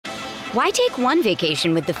Why take one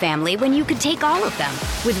vacation with the family when you could take all of them?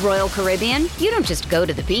 With Royal Caribbean, you don't just go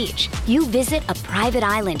to the beach. You visit a private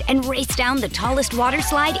island and race down the tallest water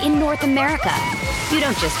slide in North America. You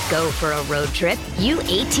don't just go for a road trip. You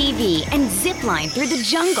ATV and zip line through the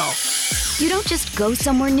jungle. You don't just go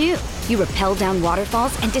somewhere new. You rappel down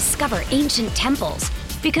waterfalls and discover ancient temples.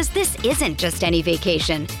 Because this isn't just any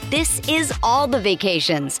vacation. This is all the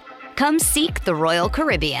vacations. Come seek the Royal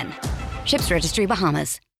Caribbean. Ships Registry,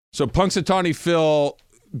 Bahamas. So Punxsutawney Phil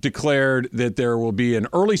declared that there will be an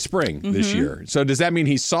early spring this year. So does that mean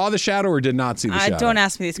he saw the shadow or did not see the shadow? Don't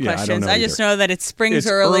ask me these questions. I just know that it springs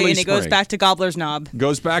early and it goes back to Gobbler's Knob.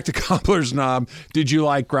 Goes back to Gobbler's Knob. Did you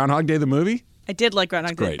like Groundhog Day, the movie? I did like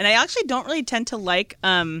Groundhog Day. And I actually don't really tend to like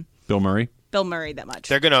Bill Murray that much.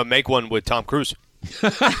 They're going to make one with Tom Cruise.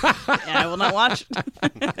 I will not watch.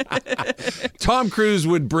 Tom Cruise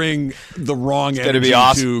would bring the wrong energy to be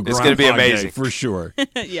awesome. to Groundhog It's going to be amazing. Day, for sure.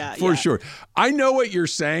 For sure. I know what you're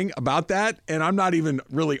saying about that, and I'm not even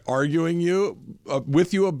really arguing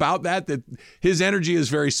with you about that his energy is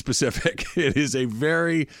very specific. It is a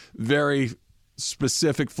very, very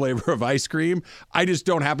specific flavor of ice cream. I just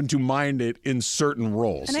don't happen to mind it in certain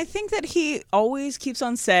roles. And I think that he always keeps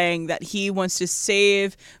on saying that he wants to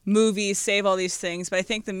save movies, save all these things. But I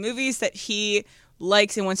think the movies that he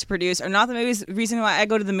likes and wants to produce are not the reason why I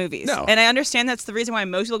go to the movies. No. And I understand that's the reason why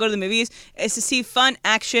most people go to the movies is to see fun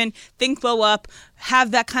action, things blow up, have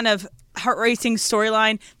that kind of heart-racing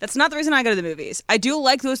storyline. That's not the reason I go to the movies. I do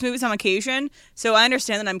like those movies on occasion, so I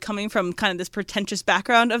understand that I'm coming from kind of this pretentious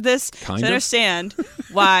background of this. So I understand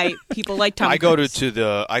why people like Tom Cruise. I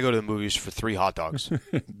go to the movies for 3 hot dogs.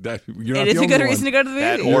 It is a good reason to go to the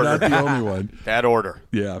movies. You're not the only one. Bad order.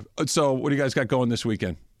 Yeah. So what do you guys got going this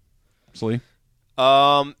weekend? Slee?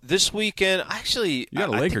 This weekend, actually... You got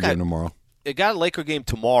a Laker game tomorrow. I got a Laker game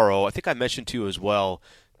tomorrow. I think I mentioned to you as well.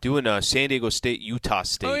 Doing a San Diego State, Utah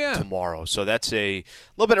State tomorrow. So that's a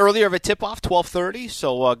little bit earlier of a tip-off, 12:30.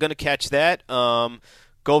 So going to catch that.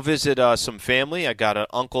 Go visit some family. I got an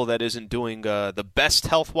uncle that isn't doing the best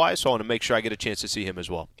health-wise, so I want to make sure I get a chance to see him as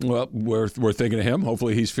well. Well, we're thinking of him.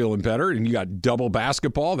 Hopefully he's feeling better. And you got double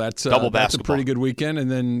basketball. That's a pretty good weekend. And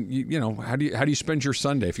then, how do you spend your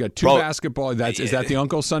Sunday? If you got 2 basketball, is that the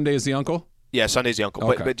uncle? Sunday is the uncle? Yeah, Sunday's the uncle.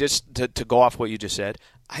 Okay. But just to go off what you just said,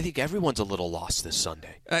 I think everyone's a little lost this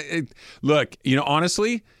Sunday. Look,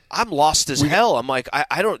 honestly, I'm lost as hell. I'm like,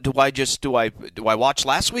 I don't. Do I watch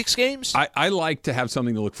last week's games? I like to have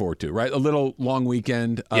something to look forward to, right? A little long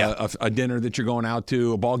weekend, a dinner that you're going out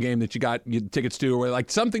to, a ball game that you got tickets to, or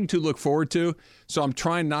like something to look forward to. So I'm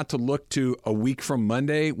trying not to look to a week from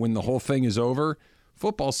Monday when the whole thing is over.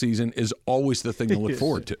 Football season is always the thing to look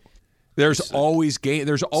forward to. There's always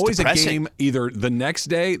a game either the next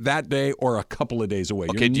day, that day, or a couple of days away.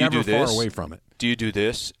 Okay, You're never far away from it. Do you do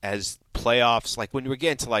this as playoffs, like when we're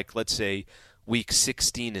getting to, like, let's say, week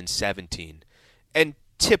 16 and 17? And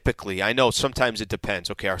typically, I know sometimes it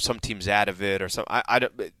depends. Okay, are some teams out of it or some? I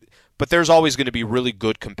don't. But there's always going to be really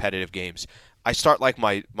good competitive games. I start like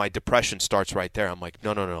my depression starts right there. I'm like,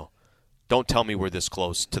 no. Don't tell me we're this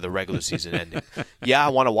close to the regular season ending. Yeah, I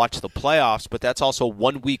want to watch the playoffs, but that's also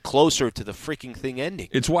 1 week closer to the freaking thing ending.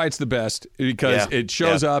 It's why it's the best, because it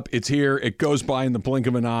shows up, it's here, it goes by in the blink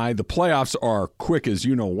of an eye. The playoffs are quick as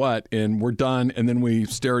you know what, and we're done, and then we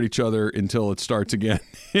stare at each other until it starts again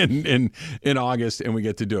in August, and we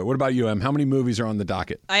get to do it. What about you, Em? How many movies are on the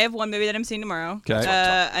docket? I have one movie that I'm seeing tomorrow. Okay.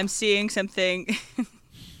 I'm seeing something...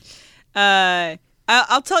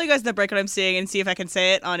 I'll tell you guys the break what I'm seeing and see if I can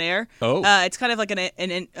say it on air. Oh. It's kind of like the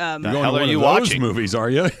hell are you watching? Movies, are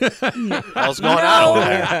you? What's going on over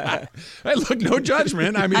there? Hey, look, no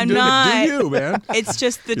judgment. I mean, I'm do you, man? It's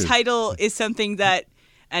just the title is something that,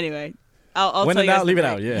 anyway, I'll when tell in you guys doubt, leave it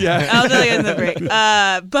out. Yeah. I'll tell you guys in the break.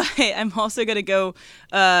 But I'm also going to go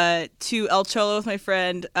to El Cholo with my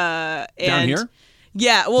friend. Down here?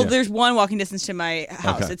 Yeah, well, there's one walking distance to my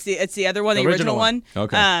house. Okay. It's the other one, the original one.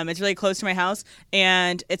 Okay. It's really close to my house,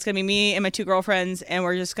 and it's gonna be me and my 2 girlfriends, and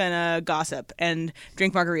we're just gonna gossip and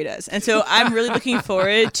drink margaritas. And so I'm really looking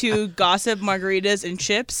forward to gossip, margaritas, and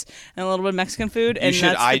chips, and a little bit of Mexican food. And you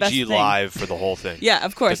should that's the best IG thing. Live for the whole thing. Yeah,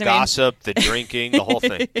 of course. The gossip, the drinking, the whole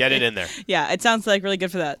thing. Get it in there. Yeah, it sounds like really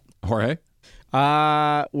good for that. Jorge?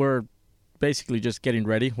 We're basically just getting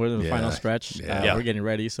ready. We're in the final stretch. Yeah. We're getting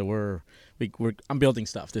ready, so I'm building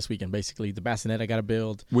stuff this weekend, basically. The bassinet I got to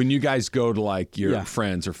build. When you guys go to, like, your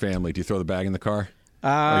friends or family, do you throw the bag in the car?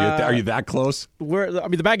 Are you that close?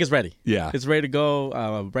 The bag is ready. Yeah. It's ready to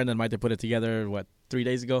go. Brendan might have put it together, 3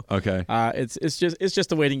 days ago. Okay. It's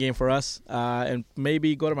just a waiting game for us. And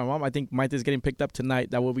maybe go to my mom. I think Maite is getting picked up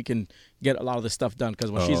tonight. That way we can get a lot of this stuff done.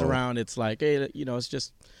 Because when she's around, it's like, hey, it's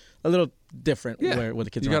just a little different where the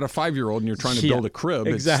kids are. You got a 5-year-old and you're trying to build a crib.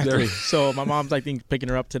 Exactly. So my mom's, I think, picking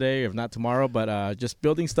her up today, if not tomorrow. But just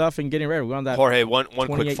building stuff and getting ready. We're on that. Jorge, one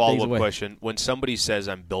quick follow-up question. When somebody says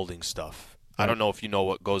I'm building stuff, I don't know if you know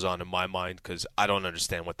what goes on in my mind because I don't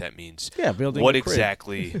understand what that means. Yeah, building what a crib.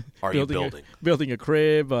 Exactly are you building? Building a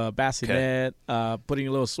crib, a bassinet, putting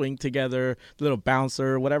a little swing together, a little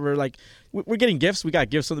bouncer, whatever. Like, we're getting gifts. We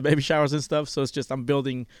got gifts from the baby showers and stuff. So it's just I'm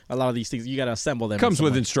building a lot of these things. You got to assemble them. Comes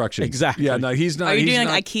with instructions. Exactly. Yeah, no, he's not. Are you doing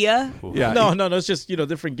not, IKEA? Yeah. No. It's just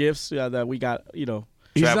different gifts that we got.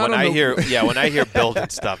 Trav, when I hear building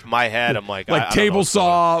stuff, my head, I'm like table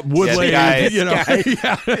saw, wood lathe.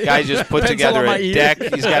 Guy just put together a deck.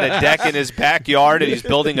 He's got a deck in his backyard, and he's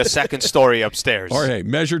building a second story upstairs. Or hey,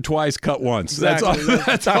 measure twice, cut once. Exactly.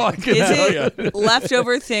 That's all I can tell you. Is it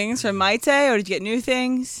leftover things from Maite, or did you get new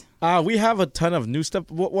things? We have a ton of new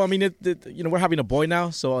stuff. Well, I mean, we're having a boy now,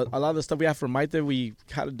 so a lot of the stuff we have from Maite, we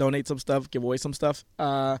had to donate some stuff, give away some stuff.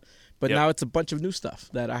 But now it's a bunch of new stuff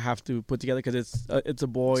that I have to put together because it's a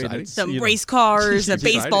boy. And it's, some race cars, a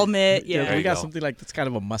baseball mitt. Yeah, we got something like that's kind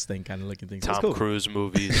of a Mustang kind of looking thing. Tom Cruise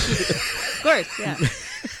movies. Of course, yeah.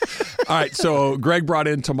 All right, so Greg brought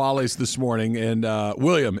in tamales this morning, and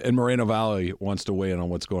William in Moreno Valley wants to weigh in on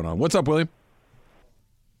what's going on. What's up, William?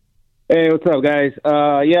 Hey, what's up, guys?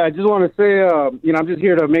 I just want to say, I'm just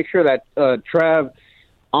here to make sure that Trav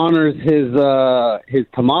honors his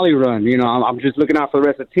tamale run. I'm just looking out for the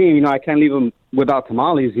rest of the team. I can't leave him without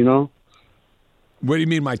tamales. What do you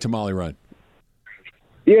mean, my tamale run?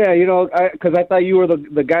 Yeah, because I thought you were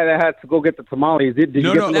the guy that had to go get the tamales. Did you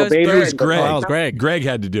get the it was Greg. That was Greg. Greg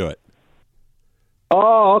had to do it.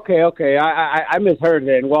 Oh, okay. I misheard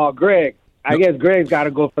then. Well, Greg. I guess Greg's got to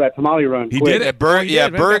go for that tamale run. He did it. Berg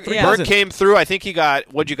came through. I think he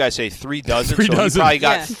got, what'd you guys say, 3 dozen? He probably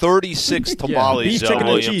got 36 tamales, Beef, chicken,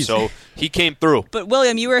 William. and cheese. So he came through. But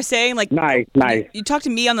William, you were saying nice. You talked to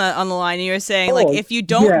me on the line, and you were saying if you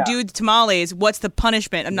don't do the tamales, what's the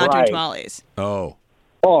punishment of not doing tamales?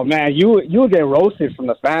 Oh man, you would get roasted from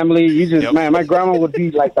the family. You just man, my grandma would be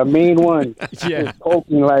like the main one, just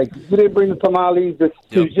poking like you didn't bring the tamales.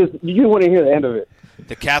 You wouldn't hear the end of it.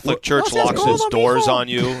 The Catholic Church locks its doors on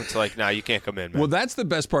you. It's like, nah, you can't come in, man. Well, that's the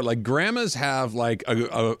best part. Like, grandmas have, like,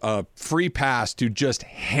 a free pass to just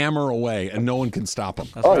hammer away, and no one can stop them.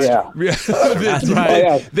 That's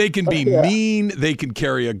right. They can be mean. They can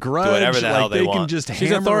carry a grudge. Do whatever the hell they want. Can just She's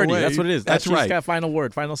hammer authority. away. That's what it is. That's right. She's got final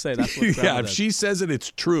word, final say. That's what if she says it,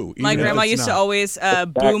 it's true. My grandma used to always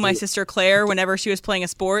boo my sister Claire whenever she was playing a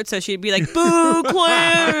sport, so she'd be like, boo,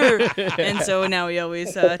 Claire! And so now we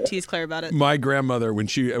always tease Claire about it. My grandmother, when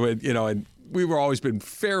and we were always been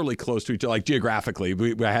fairly close to each other, like geographically.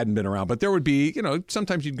 We hadn't been around, but there would be,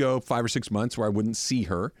 sometimes you'd go 5 or 6 months where I wouldn't see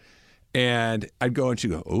her, and I'd go and she'd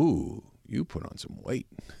go, "Ooh, you put on some weight."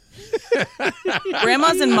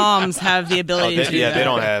 Grandmas and moms have the ability to do that. They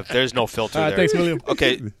don't have. There's no filter there. Thanks, William.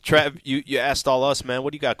 Okay, Trav, you asked all us, man.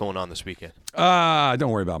 What do you got going on this weekend? Don't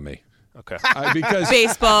worry about me. Okay. Because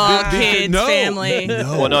baseball, kids, family.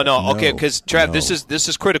 No. Okay, because Trav, this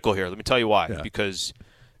is critical here. Let me tell you why. Yeah. Because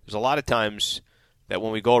there's a lot of times that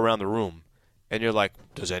when we go around the room and you're like,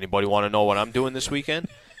 does anybody want to know what I'm doing this weekend?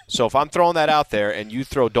 So if I'm throwing that out there and you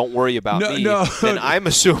throw "Don't worry about me," then I'm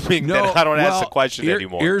assuming that I don't ask the question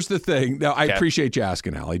anymore. Here's the thing. Now, I appreciate you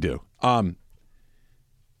asking, Al. I do.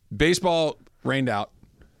 Baseball rained out.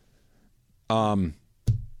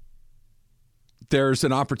 There's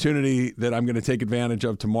an opportunity that I'm going to take advantage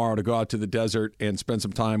of tomorrow to go out to the desert and spend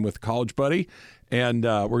some time with a college buddy. And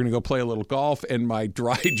we're going to go play a little golf. And my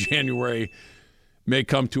dry January may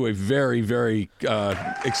come to a very, very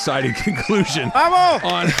exciting conclusion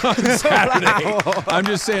on Saturday. I'm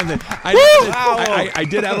just saying that I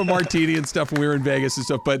did have a martini and stuff when we were in Vegas and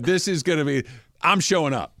stuff. But this is going to be – I'm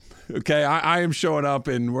showing up. Okay, I am showing up,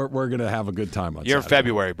 and we're going to have a good time on Saturday. You're in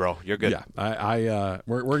February, bro. You're good. Yeah,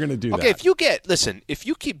 we're going to do that. Okay, if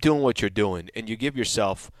you keep doing what you're doing and you give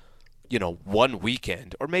yourself, one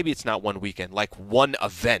weekend, or maybe it's not one weekend, like one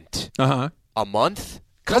event a month.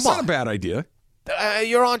 That's not a bad idea.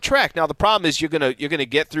 You're on track. Now the problem is you're gonna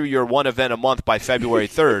get through your one event a month by February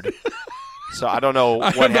 3rd. So I don't know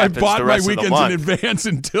what happens the rest of the month. I bought my weekends in advance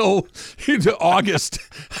until into August.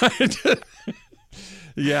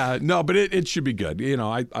 Yeah, no, but it should be good.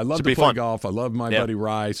 I love to play golf. I love my buddy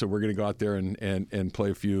Rye, so we're going to go out there and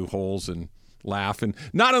play a few holes. And laugh. And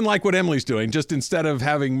not unlike what Emily's doing, just instead of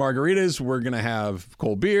having margaritas, we're going to have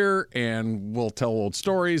cold beer, and we'll tell old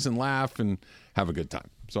stories and laugh and have a good time.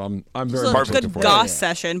 So I'm very so much a looking good forward to goss it.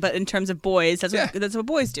 session, but in terms of boys, that's what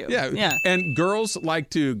boys do. Yeah. And girls like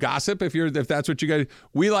to gossip if that's what you guys.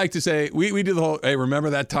 We like to say we do the whole. Hey,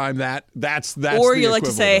 remember that time that's. Or the you like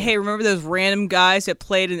to say, equivalent of it. hey, remember those random guys that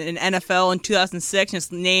played in NFL in 2006?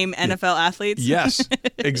 Just name NFL athletes. Yes,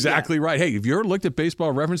 exactly right. Hey, have you ever looked at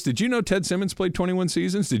Baseball Reference? Did you know Ted Simmons played 21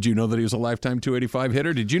 seasons? Did you know that he was a lifetime 285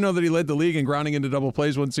 hitter? Did you know that he led the league in grounding into double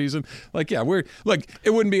plays one season? Like, yeah,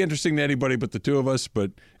 it wouldn't be interesting to anybody but the two of us,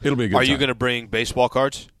 but it'll be a good time. Are you going to bring baseball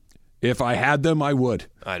cards? If I had them, I would.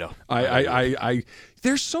 I know. I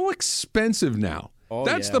they're so expensive now.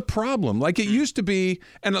 That's the problem. Like it used to be,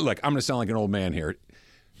 and look, I'm going to sound like an old man here.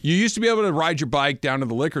 You used to be able to ride your bike down to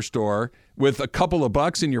the liquor store with a couple of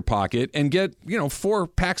bucks in your pocket and get, 4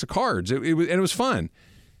 packs of cards. It was fun.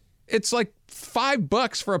 It's like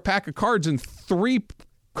 $5 for a pack of cards and 3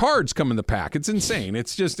 cards come in the pack. It's insane.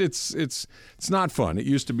 It's just it's not fun. It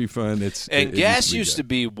used to be fun. Gas used to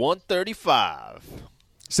be $1.35.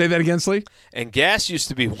 Say that again, Slee. And gas used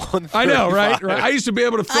to be $1.35. I know, right? I used to be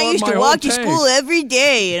able to fill up my whole tank. I used to walk to school every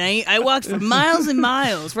day, and I walked for miles and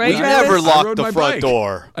miles. Right? We Travis? never locked rode the my front bike.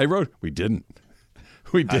 door. We didn't.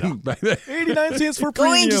 We didn't back then. 89 cents for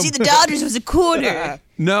Going to see the Dodgers was a quarter.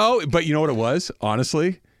 No, but you know what it was?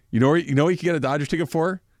 Honestly, you know what you could get a Dodgers ticket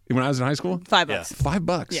for when I was in high school? $5.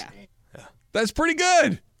 $5. Yeah. That's pretty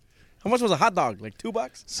good. How much was a hot dog? Like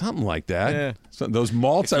 $2? Something like that. Yeah. So those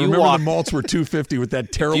malts. If I you remember walk- the malts were $2.50 with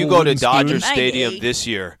that terrible. You go to wooden Dodger spoon. Stadium this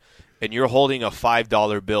year, and you're holding a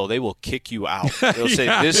 $5 bill, they will kick you out. They'll say,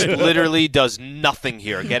 this literally does nothing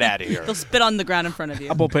here. Get out of here. They'll spit on the ground in front of you.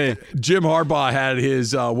 Apple Pay. Jim Harbaugh had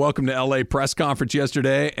his Welcome to LA press conference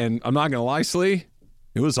yesterday, and I'm not going to lie, Slee,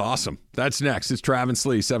 it was awesome. That's next. It's Trav and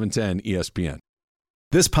Slee, 710 ESPN.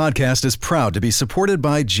 This podcast is proud to be supported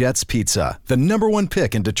by Jets Pizza, the #1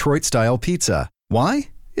 pick in Detroit-style pizza. Why?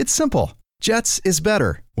 It's simple. Jets is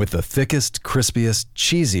better. With the thickest, crispiest,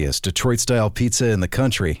 cheesiest Detroit-style pizza in the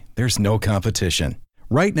country, there's no competition.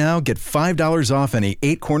 Right now, get $5 off any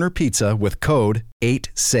 8-corner pizza with code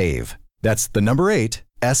 8SAVE. That's the number 8,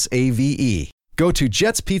 S-A-V-E. Go to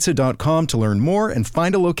jetspizza.com to learn more and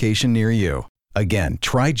find a location near you. Again,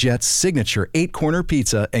 try Jet's signature 8-corner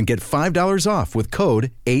pizza and get $5 off with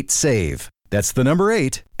code 8SAVE. That's the number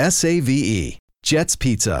 8, S-A-V-E. Jet's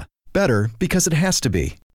Pizza. Better because it has to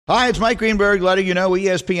be. Hi, it's Mike Greenberg letting you know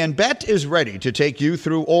ESPN Bet is ready to take you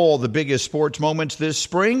through all the biggest sports moments this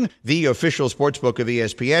spring. The official sportsbook of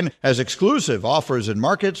ESPN has exclusive offers and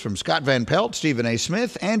markets from Scott Van Pelt, Stephen A.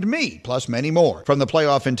 Smith, and me, plus many more. From the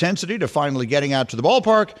playoff intensity to finally getting out to the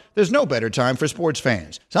ballpark, there's no better time for sports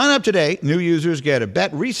fans. Sign up today. New users get a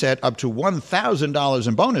bet reset up to $1,000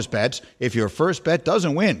 in bonus bets if your first bet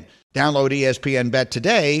doesn't win. Download ESPN Bet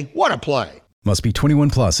today. What a play. Must be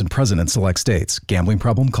 21 plus and present in select states. Gambling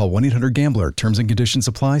problem? Call 1-800-GAMBLER. Terms and conditions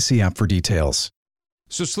apply. See app for details.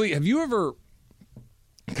 So, Slee, have you ever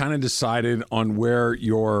kind of decided on where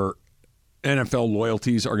your NFL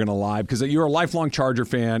loyalties are going to lie? Because you're a lifelong Charger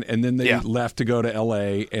fan, and then they left to go to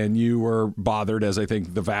L.A., and you were bothered, as I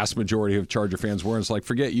think the vast majority of Charger fans were. It's like,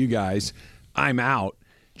 forget you guys. I'm out.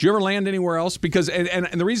 Did you ever land anywhere else? Because, and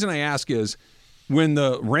the reason I ask is, when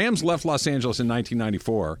the Rams left Los Angeles in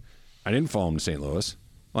 1994, I didn't follow them to St. Louis.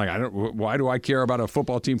 Like, why do I care about a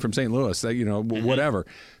football team from St. Louis? That, whatever.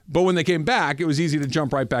 But when they came back, it was easy to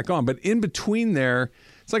jump right back on. But in between there,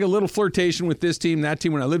 it's like a little flirtation with this team, that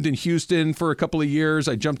team. When I lived in Houston for a couple of years,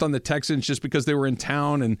 I jumped on the Texans just because they were in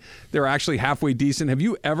town and they were actually halfway decent. Have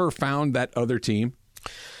you ever found that other team?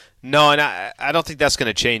 No, and I don't think that's going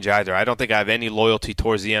to change either. I don't think I have any loyalty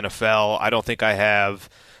towards the NFL. I don't think I have.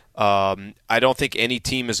 I don't think any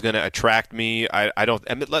team is going to attract me.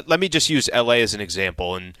 Let me just use LA as an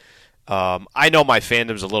example. And I know my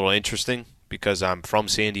fandom's a little interesting because I'm from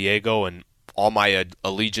San Diego and all my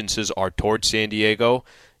allegiances are towards San Diego.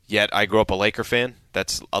 Yet I grew up a Laker fan.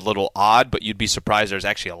 That's a little odd, but you'd be surprised there's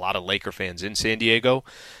actually a lot of Laker fans in San Diego.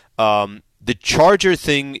 The Charger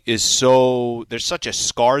thing is there's such a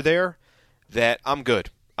scar there that I'm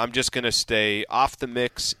good. I'm just going to stay off the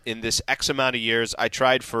mix in this X amount of years. I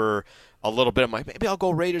tried for a little bit. I'm like, maybe I'll go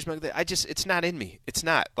Raiders. It's not in me. It's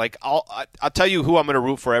not. Like, I'll tell you who I'm going to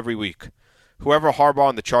root for every week. Whoever Harbaugh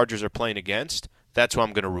and the Chargers are playing against, that's who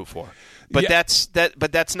I'm going to root for. But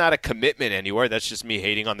that's not a commitment anywhere. That's just me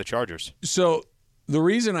hating on the Chargers. So the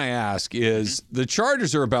reason I ask is the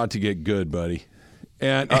Chargers are about to get good, buddy.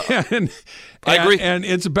 And I agree. And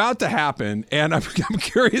it's about to happen. And I'm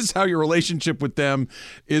curious how your relationship with them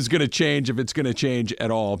is going to change, if it's going to change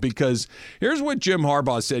at all. Because here's what Jim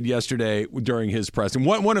Harbaugh said yesterday during his press. And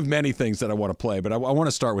one of many things that I want to play, but I want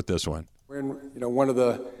to start with this one. We're in, one of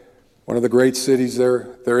the great cities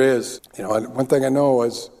there is. One thing I know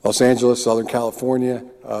is Los Angeles, Southern California,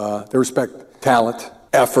 they respect talent,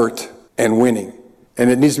 effort, and winning. And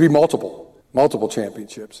it needs to be multiple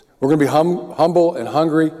championships. We're going to be humble and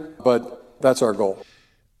hungry, but that's our goal.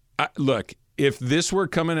 Look, if this were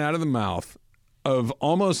coming out of the mouth of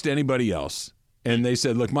almost anybody else, and they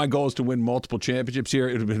said, look, my goal is to win multiple championships here,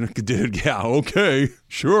 it would have been, dude, yeah, okay,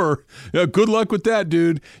 sure. Yeah, good luck with that,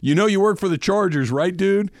 dude. You work for the Chargers, right,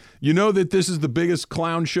 dude? You know that this is the biggest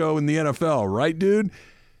clown show in the NFL, right, dude?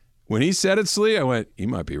 When he said it, Slee, I went, he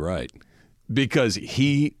might be right. Because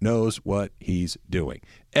he knows what he's doing.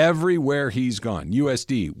 Everywhere he's gone,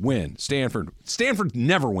 USD, win. Stanford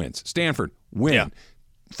never wins. Stanford, win. Yeah.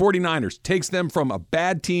 49ers takes them from a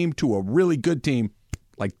bad team to a really good team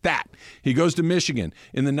like that. He goes to Michigan.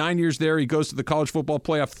 In the 9 years there, he goes to the college football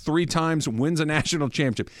playoff 3 times, wins a national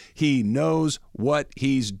championship. He knows what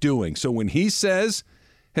he's doing. So when he says,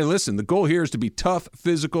 hey, listen, the goal here is to be tough,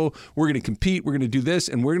 physical. We're going to compete. We're going to do this,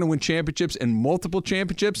 and we're going to win championships and multiple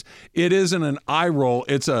championships. It isn't an eye roll.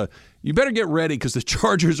 It's you better get ready because the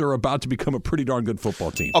Chargers are about to become a pretty darn good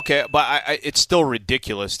football team. Okay, but it's still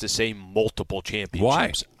ridiculous to say multiple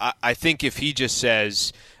championships. Why? I think if he just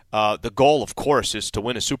says the goal, of course, is to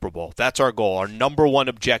win a Super Bowl. That's our goal. Our number one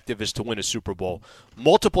objective is to win a Super Bowl.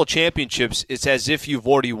 Multiple championships, it's as if you've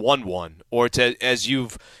already won one, or it's as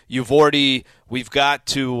we've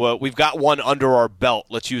got one under our belt.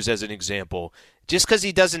 Let's use as an example. Just because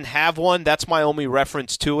he doesn't have one, that's my only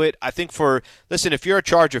reference to it. I think if you're a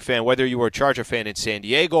Charger fan, whether you were a Charger fan in San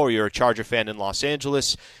Diego or you're a Charger fan in Los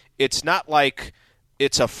Angeles, it's not like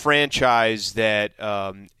it's a franchise that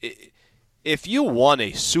if you won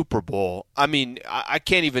a Super Bowl, I mean, I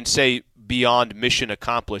can't even say beyond mission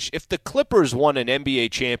accomplished. If the Clippers won an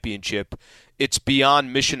NBA championship, it's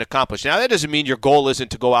beyond mission accomplished. Now, that doesn't mean your goal isn't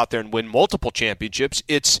to go out there and win multiple championships.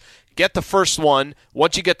 It's get the first one.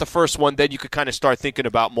 Once you get the first one, then you could kind of start thinking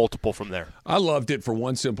about multiple from there. I loved it for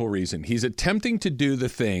one simple reason. He's attempting to do the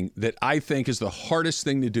thing that I think is the hardest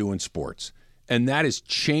thing to do in sports, and that is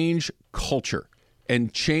change culture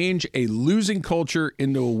and change a losing culture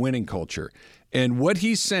into a winning culture. And what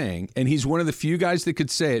he's saying, and he's one of the few guys that could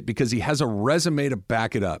say it because he has a resume to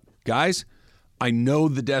back it up. Guys, I know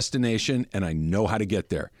the destination and I know how to get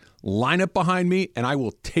there. Line up behind me and I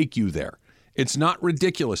will take you there. It's not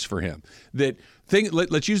ridiculous for him.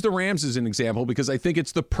 Let's use the Rams as an example because I think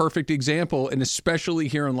it's the perfect example, and especially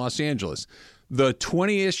here in Los Angeles. The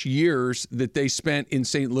 20-ish years that they spent in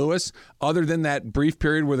St. Louis, other than that brief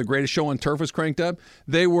period where the Greatest Show on Turf was cranked up,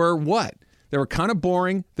 they were what? They were kind of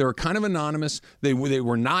boring. They were kind of anonymous. They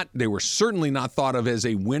were certainly not thought of as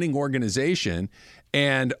a winning organization.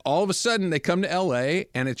 And all of a sudden they come to LA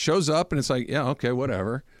and it shows up and it's like, yeah, okay,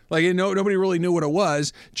 whatever. Like, nobody really knew what it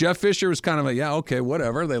was. Jeff Fisher was kind of like, yeah, okay,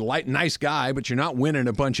 whatever. Nice guy, but you're not winning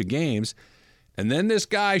a bunch of games. And then this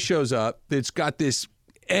guy shows up that's got this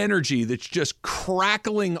energy that's just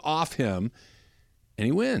crackling off him, and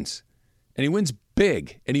he wins. And he wins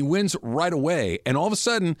big, and he wins right away. And all of a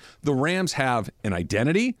sudden, the Rams have an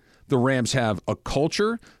identity. The Rams have a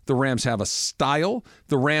culture. The Rams have a style.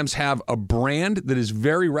 The Rams have a brand that is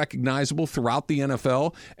very recognizable throughout the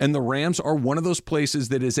NFL. And the Rams are one of those places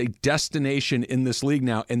that is a destination in this league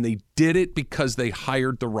now. And they did it because they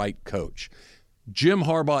hired the right coach. Jim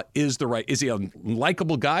Harbaugh is he a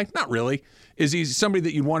likable guy? Not really. Is he somebody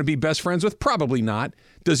that you'd want to be best friends with? Probably not.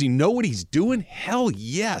 Does he know what he's doing? Hell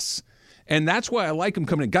yes. And that's why I like him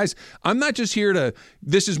coming in. Guys, I'm not just here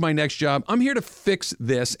this is my next job. I'm here to fix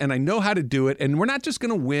this, and I know how to do it. And we're not just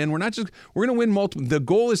going to win. We're going to win multiple. The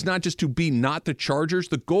goal is not just to be not the Chargers.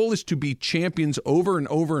 The goal is to be champions over and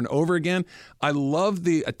over and over again. I love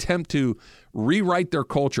the attempt to rewrite their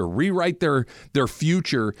culture, rewrite their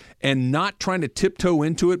future, and not trying to tiptoe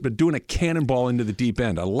into it, but doing a cannonball into the deep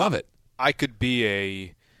end. I love it.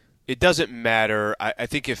 It doesn't matter. I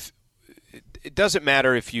think it doesn't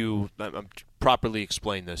matter if you properly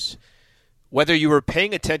explain this. Whether you were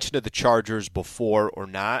paying attention to the Chargers before or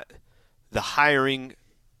not, the hiring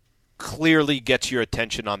clearly gets your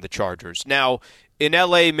attention on the Chargers. Now, in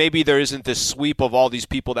LA, maybe there isn't this sweep of all these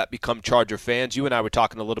people that become Charger fans. You and I were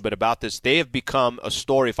talking a little bit about this. They have become a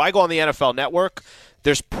story. If I go on the NFL Network,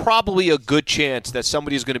 there's probably a good chance that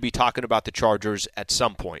somebody's going to be talking about the Chargers at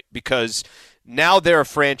some point because now they're a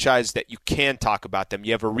franchise that you can talk about them.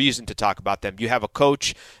 You have a reason to talk about them. You have a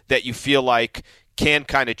coach that you feel like can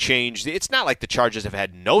kind of change. It's not like the Chargers have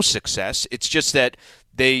had no success. It's just that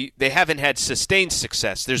they haven't had sustained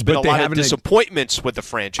success. There's been a lot of disappointments with the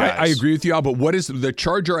franchise. I agree with you, Al, but what is the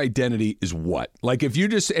Charger identity is what? Like if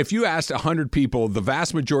you asked 100 people, the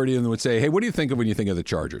vast majority of them would say, hey, what do you think of when you think of the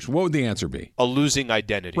Chargers? What would the answer be? A losing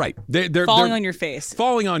identity. Right. They're falling on your face.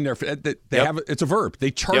 Falling on their face. It's a verb.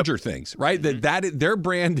 They Charger things, right? Mm-hmm. Their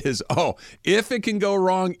brand is, if it can go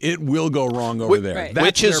wrong, it will go wrong over there. Right.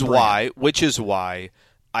 Which is why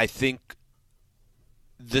I think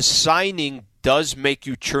the signing does make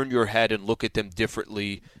you turn your head and look at them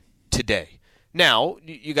differently today. Now,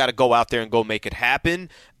 you got to go out there and go make it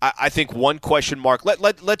happen. I think one question mark,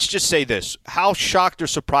 let's just say this. How shocked or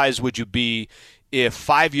surprised would you be if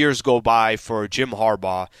 5 years go by for Jim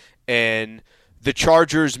Harbaugh and the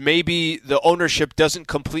Chargers, maybe the ownership doesn't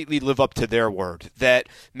completely live up to their word, that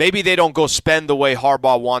maybe they don't go spend the way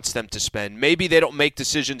Harbaugh wants them to spend, maybe they don't make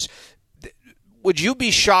decisions. Would you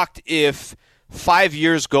be shocked if 5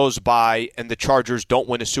 years goes by and the Chargers don't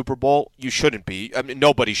win a Super Bowl? You shouldn't be. I mean,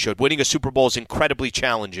 nobody should. Winning a Super Bowl is incredibly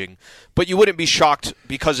challenging, but you wouldn't be shocked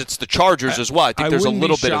because it's the Chargers as well. I think there's a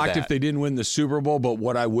little bit of that. I wouldn't be shocked if they didn't win the Super Bowl, but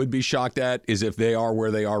what I would be shocked at is if they are where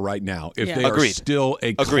they are right now. If they are still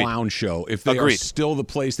a clown show. If they are still the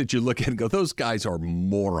place that you look at and go, those guys are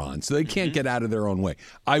morons. They can't get out of their own way.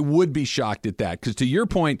 I would be shocked at that because to your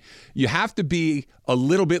point, you have to be a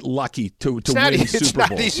little bit lucky to win a Super Bowl. It's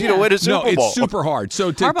not easy to win a Super Bowl. No, it's super hard.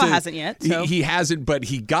 So Harbaugh hasn't yet. So. He hasn't, but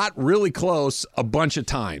he got really close a bunch of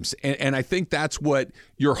times. And I think that's what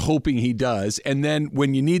you're hoping he does. And then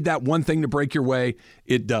when you need that one thing to break your way,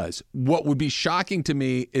 it does. What would be shocking to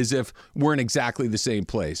me is if we're in exactly the same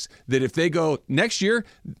place. That if they go next year,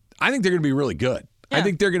 I think they're going to be really good. Yeah. I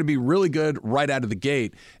think they're going to be really good right out of the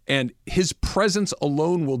gate. And his presence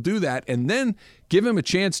alone will do that. And then give him a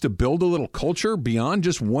chance to build a little culture beyond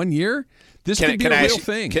just 1 year. This could be a real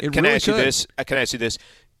thing. Can I ask you this? Can I ask you this?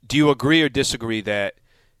 Do you agree or disagree that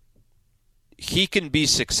he can be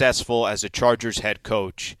successful as a Chargers head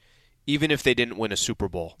coach even if they didn't win a Super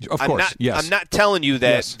Bowl? Of course, yes. I'm not telling you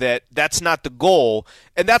that that's not the goal.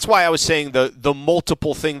 And that's why I was saying the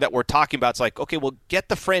multiple thing that we're talking about. It's like, okay, well, get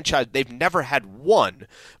the franchise. They've never had one.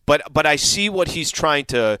 But I see what he's trying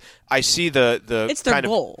to – I see the it's their kind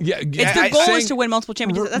goal. Of, it's their goal is to win multiple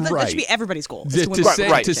championships. That should be everybody's goal.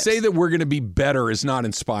 To say that we're going to be better is not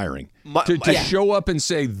inspiring. To show up and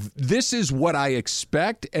say, this is what I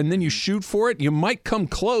expect, and then you shoot for it, you might come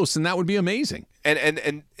close, and that would be amazing.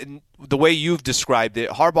 And the way you've described it,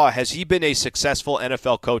 Harbaugh, has he been a successful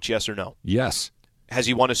NFL coach, yes or no? Yes. Has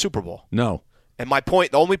he won a Super Bowl? No. And my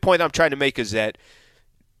point, the only point I'm trying to make is that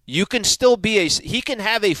you can still be he can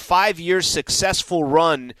have a 5-year successful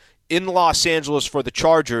run in Los Angeles for the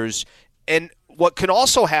Chargers, and what can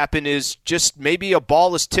also happen is just maybe a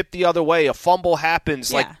ball is tipped the other way, a fumble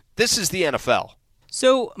happens. Like, this is the NFL.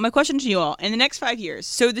 So my question to you all, in the next 5 years,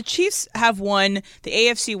 so the Chiefs have won the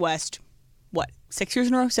AFC West, 6 years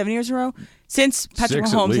in a row, 7 years in a row? Since Patrick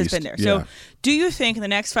Mahomes has been there. Yeah. So do you think in the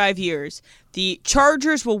next 5 years the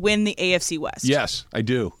Chargers will win the AFC West? Yes, I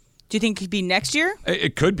do. Do you think it could be next year?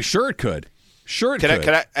 It could be. Sure it could.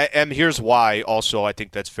 And here's why also I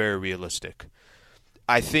think that's very realistic.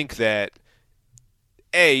 I think that,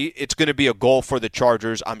 it's going to be a goal for the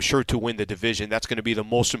Chargers, I'm sure, to win the division. That's going to be the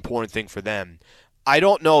most important thing for them. I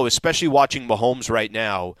don't know, especially watching Mahomes right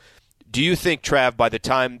now, do you think, Trav, by the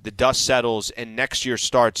time the dust settles and next year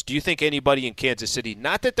starts, do you think anybody in Kansas City,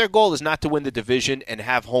 not that their goal is not to win the division and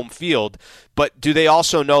have home field, but do they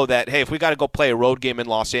also know that, hey, if we got to go play a road game in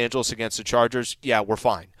Los Angeles against the Chargers, we're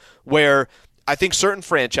fine? Where I think certain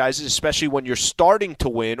franchises, especially when you're starting to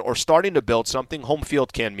win or starting to build something, home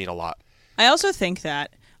field can mean a lot. I also think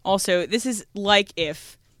that, this is like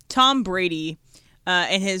if Tom Brady,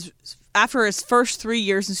 after his first 3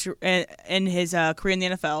 years in his career in the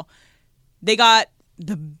NFL, they got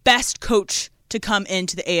the best coach to come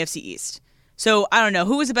into the AFC East. So I don't know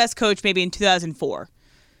who was the best coach. Maybe in 2004.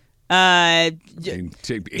 Even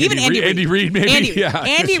Andy Reid. Maybe.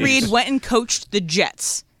 Andy Reid went and coached the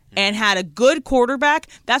Jets and had a good quarterback.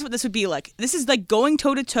 That's what this would be like. This is like going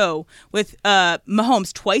toe to toe with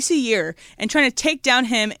Mahomes twice a year and trying to take down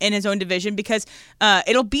him in his own division because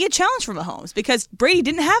it'll be a challenge for Mahomes because Brady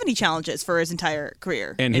didn't have any challenges for his entire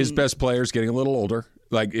career. And his best players getting a little older.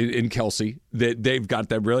 Like in Kelsey, they've got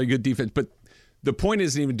that really good defense. But the point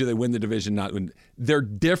isn't even do they win the division, not win. They're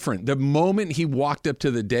different. The moment he walked up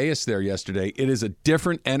to the dais there yesterday, it is a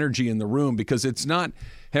different energy in the room because it's not,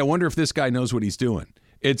 hey, I wonder if this guy knows what he's doing.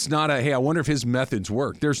 It's not hey, I wonder if his methods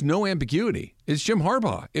work. There's no ambiguity. It's Jim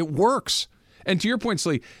Harbaugh. It works. And to your point,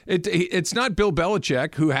 Slee, it's not Bill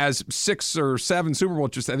Belichick who has 6 or 7 Super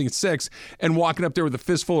Bowls, I think it's 6, and walking up there with a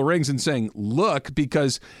fistful of rings and saying, look,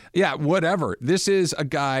 because, yeah, whatever. This is a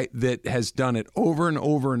guy that has done it over and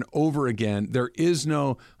over and over again. There is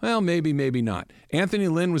no, well, maybe, maybe not. Anthony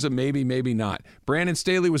Lynn was a maybe, maybe not. Brandon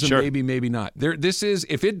Staley was a maybe, maybe not. This is,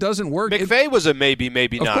 if it doesn't work. McVay was a maybe,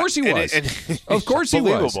 maybe not. Of course he was. Of course he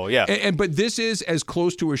was. Yeah. But this is as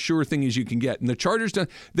close to a sure thing as you can get. And the Chargers,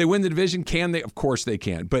 they win the division. Can they? Of course they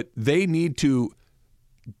can. But they need to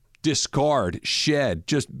discard, shed,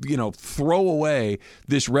 just, throw away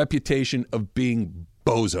this reputation of being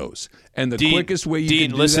bozos. And the quickest way you can do that.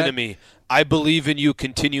 Dean, listen to me. I believe in you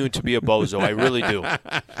continuing to be a bozo. I really do.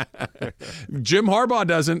 Jim Harbaugh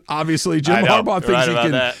doesn't. Obviously, Jim Harbaugh thinks he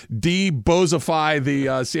can de-bozify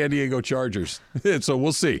the San Diego Chargers. So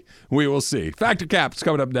we'll see. We will see. Factor Cap's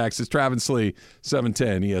coming up next. It's Travis Lee,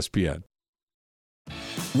 710 ESPN.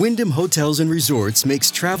 Wyndham Hotels and Resorts makes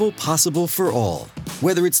travel possible for all.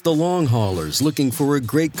 Whether it's the long haulers looking for a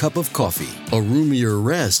great cup of coffee, a roomier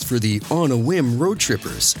rest for the on-a-whim road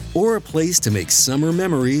trippers, or a place to make summer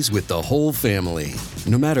memories with the whole family.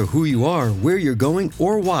 No matter who you are, where you're going,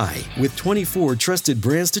 or why, with 24 trusted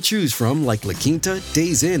brands to choose from like La Quinta,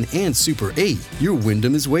 Days Inn, and Super 8, your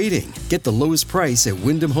Wyndham is waiting. Get the lowest price at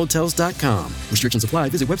WyndhamHotels.com. Restrictions apply.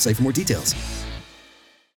 Visit website for more details.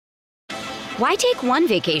 Why take one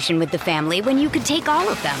vacation with the family when you could take all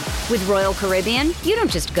of them? With Royal Caribbean, you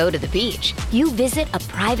don't just go to the beach. You visit a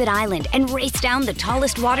private island and race down the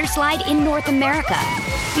tallest water slide in North America.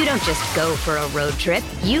 You don't just go for a road trip.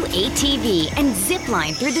 You ATV and zip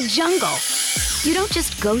line through the jungle. You don't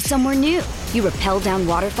just go somewhere new. You rappel down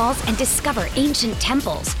waterfalls and discover ancient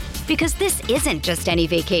temples. Because this isn't just any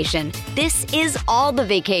vacation. This is all the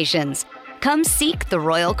vacations. Come seek the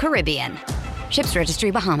Royal Caribbean. Ships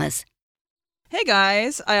Registry, Bahamas. Hey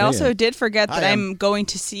guys, I also did forget that I'm going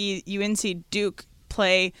to see UNC Duke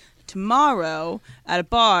play tomorrow at a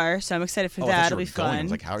bar, so I'm excited for that. It'll be fun.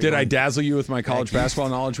 Did I dazzle you with my college basketball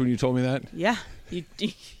knowledge when you told me that? Yeah,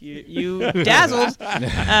 you dazzled.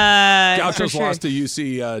 Gauchos lost to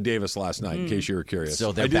UC Davis last night, in case you were curious.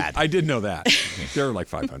 So they're bad. I did know that. They're like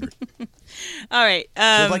 500. All right.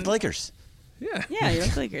 They're like the Lakers. Yeah, you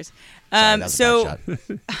like Lakers. So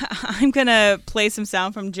I'm gonna play some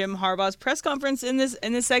sound from Jim Harbaugh's press conference in this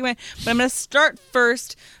segment, but I'm gonna start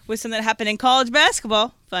first with something that happened in college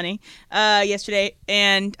basketball. Funny, yesterday,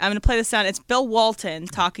 and I'm gonna play the sound. It's Bill Walton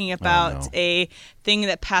talking about a thing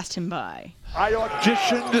that passed him by. I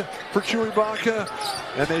auditioned for Chewbacca,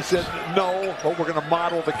 and they said no, but we're gonna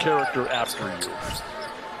model the character after you.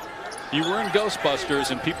 You were in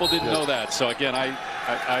Ghostbusters, and people didn't know that. So again,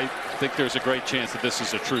 I think there's a great chance that this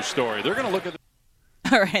is a true story. They're going to look at.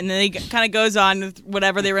 All right, and then he kind of goes on with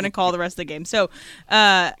whatever they were going to call the rest of the game. So,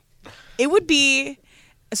 it would be.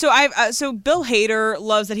 So Bill Hader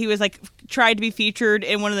loves that he was tried to be featured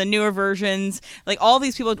in one of the newer versions. Like all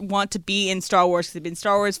these people want to be in Star Wars because they've been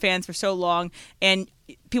Star Wars fans for so long, and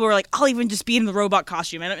people were like, "I'll even just be in the robot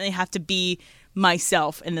costume. I don't really have to be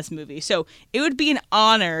myself in this movie." So it would be an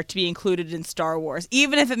honor to be included in Star Wars,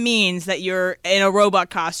 even if it means that you're in a robot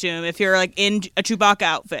costume, if you're in a Chewbacca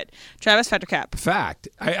outfit. Travis, fact or cap? Fact.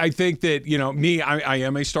 I think that, I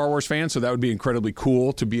am a Star Wars fan, so that would be incredibly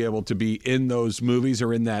cool to be able to be in those movies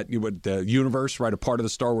or in that universe, right? A part of the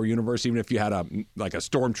Star Wars universe, even if you had a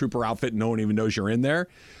stormtrooper outfit and no one even knows you're in there.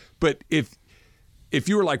 But if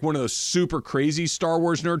you were one of those super crazy Star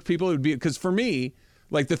Wars nerd people, it would be, because for me,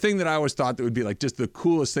 the thing that I always thought that would be just the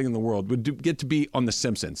coolest thing in the world would get to be on The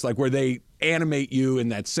Simpsons, where they animate you in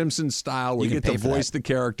that Simpsons style, where you get to voice the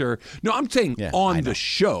character. No, I'm saying on the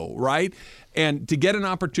show, right? And to get an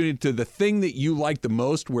opportunity to the thing that you like the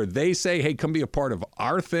most, where they say, "Hey, come be a part of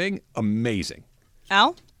our thing," amazing.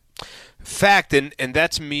 Al? Fact, and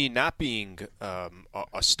that's me not being a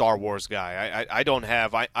Star Wars guy. I don't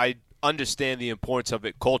have I understand the importance of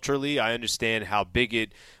it culturally. I understand how big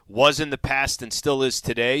it was in the past and still is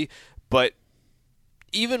today. But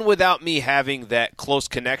even without me having that close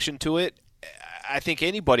connection to it, I think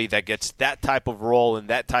anybody that gets that type of role in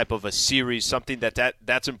that type of a series, something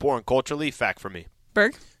that's important culturally, fact for me.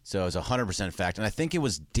 Berg? So it's 100% fact. And I think it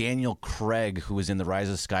was Daniel Craig who was in The Rise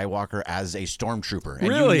of Skywalker as a stormtrooper. And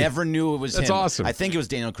really? You never knew it was him. That's awesome. I think it was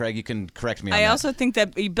Daniel Craig. You can correct me on that. I also think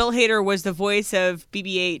that Bill Hader was the voice of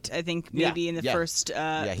BB-8, I think, maybe in the first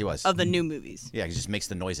he was. of the new movies. Yeah, he just makes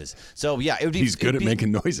the noises. So, yeah, it would be... He's good at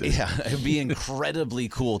making noises. Yeah, it would be incredibly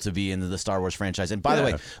cool to be in the Star Wars franchise. And by the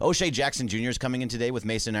way, O'Shea Jackson Jr. is coming in today with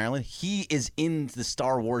Mason Ireland. He is in the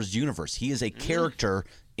Star Wars universe. He is a character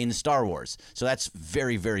in Star Wars. So that's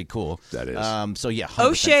very, very cool. That is. So yeah, 100%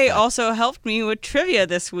 O'Shea fact. also helped me with trivia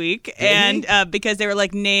this week, and because they were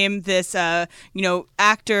like, name this,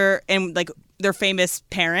 actor and like their famous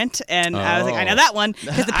parent, and I was like, I know that one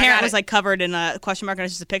because the parent was like covered in a question mark and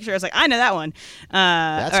it's just a picture. I was like, I know that one.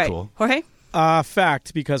 That's all right. cool. Jorge?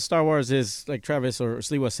 Fact, because Star Wars is, like Travis or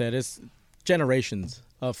Sliwa said, it's generations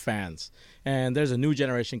of fans. And there's a new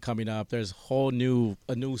generation coming up. There's a new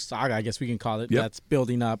saga, I guess we can call it, that's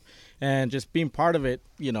building up. And just being part of it,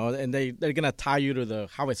 and they're going to tie you to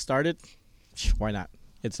how it started. Why not?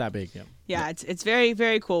 It's that big. Yeah, it's very,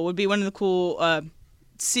 very cool. Would be one of the cool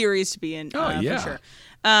series to be in for sure.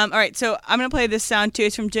 All right, so I'm going to play this sound too.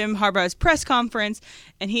 It's from Jim Harbaugh's press conference,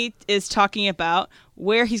 and he is talking about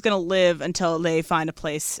where he's going to live until they find a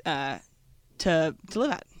place to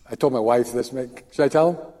live at. I told my wife this. Should I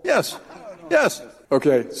tell him? Yes. Yes.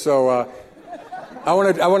 Okay. So I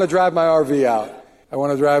want to drive my RV out. I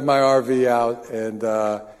want to drive my RV out and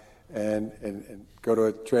go to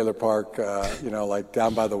a trailer park. Like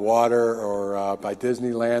down by the water or by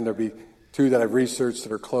Disneyland. There'll be 2 that I've researched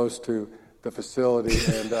that are close to the facility,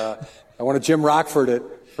 and I want to Jim Rockford it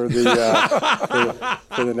for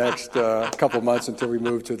the next couple months until we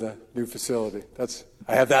move to the new facility.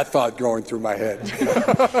 I have that thought going through my head.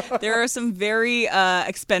 There are some very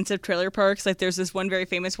expensive trailer parks. Like there's this one very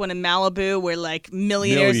famous one in Malibu where like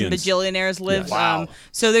millionaires and bajillionaires live. Yes. Wow.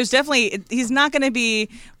 So there's definitely he's not going to be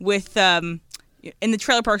with in the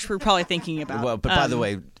trailer parks we're probably thinking about. Well, but by the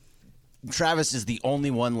way, Travis is the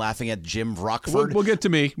only one laughing at Jim Rockford. We'll get to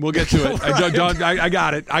me. We'll get to it. I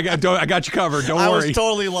got it. I got you covered. Don't worry. I was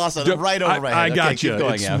totally lost on it. Right over my head. I got okay, you. Keep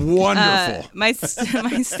going, it's yeah. wonderful. My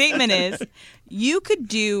statement is, you could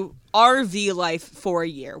do RV life for a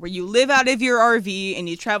year, where you live out of your RV and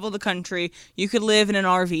you travel the country. You could live in an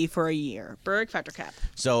RV for a year. Berg, fact or cap?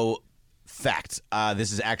 So, fact.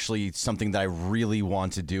 This is actually something that I really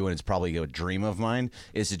want to do, and it's probably a dream of mine,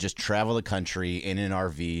 is to just travel the country in an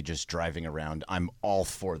RV, just driving around. I'm all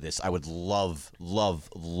for this. I would love, love,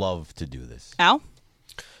 love to do this. Al?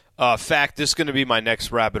 Fact, this is going to be my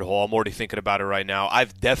next rabbit hole. I'm already thinking about it right now.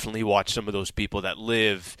 I've definitely watched some of those people that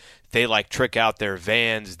live, they like trick out their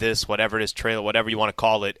vans, whatever it is, trailer, whatever you want to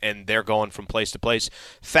call it, and they're going from place to place.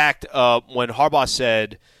 Fact, when Harbaugh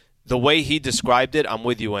said, the way he described it, I'm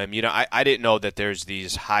with you, Em. I didn't know that there's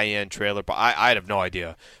these high-end trailer parks. I have no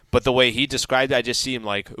idea. But the way he described it, I just see him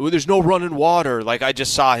like, oh, there's no running water. Like, I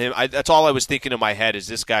just saw him. That's all I was thinking in my head, is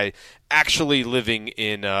this guy actually living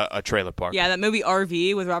in a trailer park. Yeah, that movie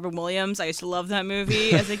RV with Robin Williams. I used to love that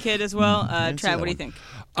movie as a kid as well. Trav, what do you think?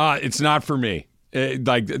 It's not for me.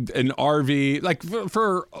 Like an RV, like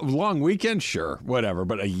for a long weekend, sure, whatever.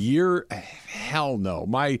 But a year, hell no.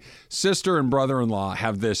 My sister and brother-in-law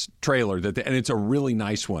have this trailer and it's a really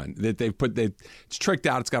nice one that it's tricked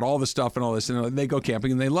out. It's got all the stuff and all this, and they go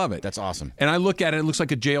camping and they love it. That's awesome. And I look at it, it looks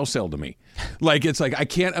like a jail cell to me. It's like I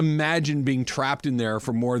can't imagine being trapped in there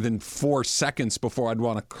for more than 4 seconds before I'd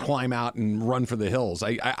want to climb out and run for the hills.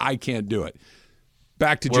 I can't do it.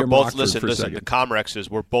 Back to Jim Rockford for a second. The Comrexes,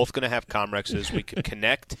 we're both going to have Comrexes. We could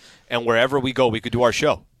connect, and wherever we go, we could do our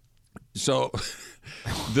show. So,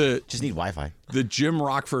 just need Wi-Fi. The Jim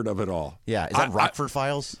Rockford of it all. Yeah, is that Rockford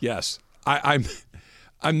Files? Yes, I'm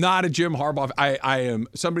not a Jim Harbaugh. I am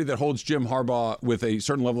somebody that holds Jim Harbaugh with a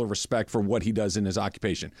certain level of respect for what he does in his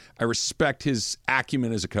occupation. I respect his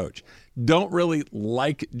acumen as a coach. Don't really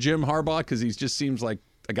like Jim Harbaugh because he just seems like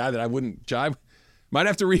a guy that I wouldn't jive. Might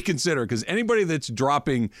have to reconsider, because anybody that's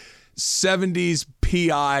dropping 70s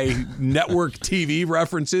PI network TV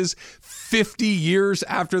references 50 years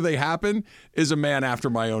after they happen is a man after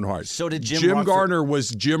my own heart. So did Jim Garner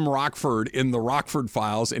was Jim Rockford in the Rockford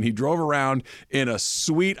Files, and he drove around in a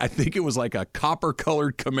sweet, I think it was like a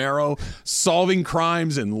copper-colored Camaro, solving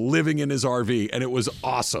crimes and living in his RV, and it was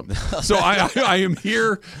awesome. So I am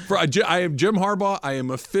here I am Jim Harbaugh. I am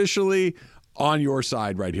officially on your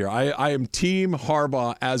side right here. I am Team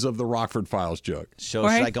Harbaugh as of the Rockford Files joke. So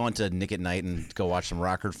should I go into Nick at Night and go watch some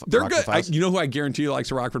Rockford They're good. Files? You know who I guarantee you likes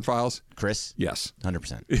the Rockford Files? Chris? Yes.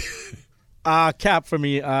 100%. Cap for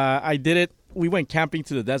me. I did it. We went camping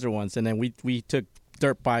to the desert once, and then we took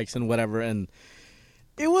dirt bikes and whatever, and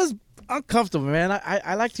it was uncomfortable, man.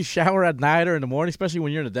 I like to shower at night or in the morning, especially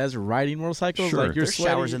when you're in the desert riding motorcycles. Sure. Like, you're There's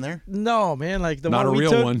sweaty. showers in there? No, man. Like the Not one a we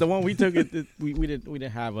real took, one. The one we took, we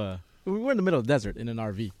didn't have a. We were in the middle of the desert in an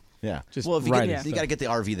RV. Yeah. Just well, if you, riding you got to get the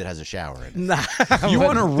RV that has a shower in it. Nah, You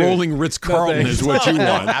want a rolling Ritz-Carlton is what you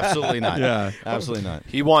want. Absolutely not. Yeah. Absolutely not.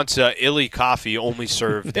 He wants Illy coffee only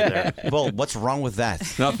served in there. Well, what's wrong with that?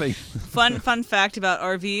 Nothing. Fun fact about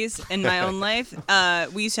RVs in my own life.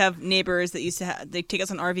 We used to have neighbors that used to they take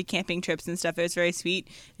us on RV camping trips and stuff. It was very sweet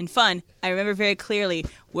and fun. I remember very clearly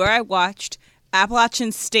where I watched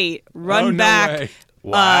Appalachian State run back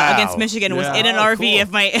against Michigan was in an RV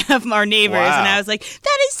of our neighbors, and I was like,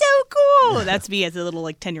 "That is so cool." That's me as a little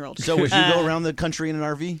 10-year-old. So would you go around the country in an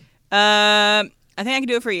RV? I think I could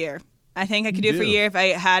do it for a year. I think I could do it for a year if I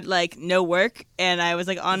had no work and I was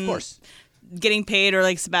on. Of course. Getting paid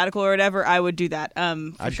or sabbatical or whatever, I would do that.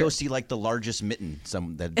 I'd go see the largest mitten,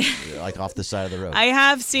 off the side of the road. I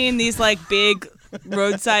have seen these big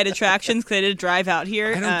roadside attractions because I did drive out here.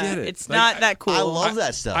 I don't get it. It's not that cool. I love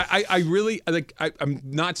that stuff. I really I'm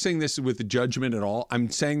not saying this with a judgment at all. I'm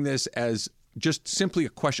saying this as just simply a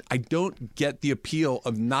question. I don't get the appeal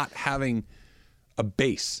of not having a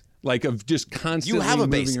base. Of just constantly you have a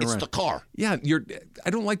base. Moving around. It's the car. Yeah, I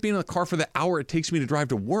don't like being in the car for the hour it takes me to drive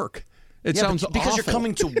to work. It sounds because awful. you're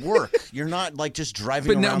coming to work. You're not just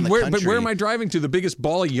driving around the country. But where am I driving to? The biggest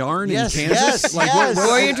ball of yarn in Kansas? Yes,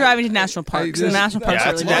 or you're driving to national parks. The national parks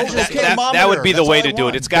are really that would be the way to do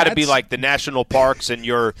it. It's got to be the national parks, and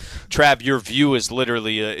your view is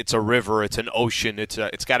literally it's a river, it's an ocean,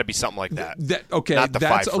 it's got to be something like that.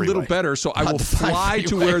 That's a little better. So I will fly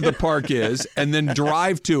to where the park is, and then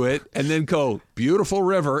drive to it, and then go beautiful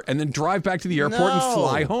river, and then drive back to the airport and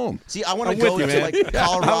fly home. See, I want to go to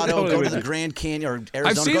Colorado, go to the Grand Canyon or Arizona.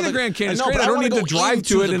 I've seen the Grand Canyon. It's great. I don't need to drive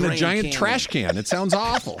to it in a giant trash can. It sounds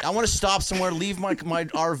awful. I want to stop somewhere, leave my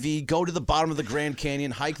RV, go to the bottom of the Grand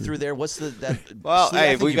Canyon, hike through there. What's that? Well,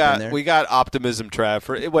 hey, we got optimism,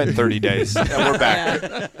 Trav. It went 30 days, and we're back.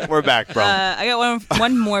 Yeah. We're back, bro. I got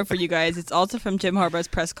one more for you guys. It's also from Jim Harbaugh's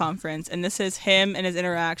press conference, and this is him and his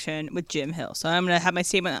interaction with Jim Hill. So I'm going to have my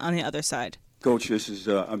statement on the other side. Coach, this is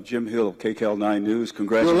I'm Jim Hill of KCAL 9 News.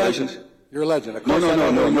 Congratulations. You're a legend. No,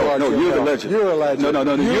 you're the legend. You're a legend.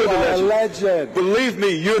 No, you're a the legend. Believe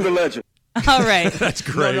me, you're the legend. All right. That's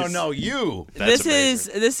great. No, you. This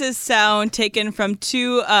is sound taken from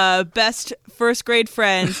two best first grade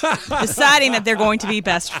friends deciding that they're going to be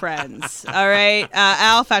best friends. All right.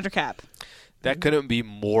 Al, fact or cap? That couldn't be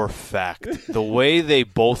more fact. The way they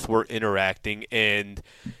both were interacting, and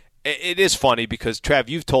it is funny because, Trav,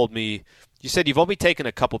 you've told me, you said you've only taken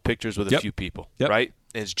a couple pictures with a few people, right?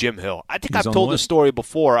 And it's Jim Hill. I think I've told this story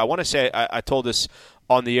before. I want to say I told this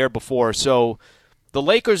on the air before. So the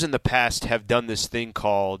Lakers in the past have done this thing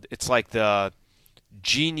called, it's like the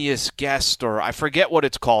genius guest, or I forget what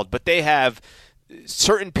it's called, but they have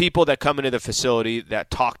certain people that come into the facility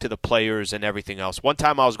that talk to the players and everything else. One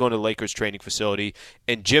time I was going to the Lakers training facility,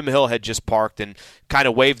 and Jim Hill had just parked and kind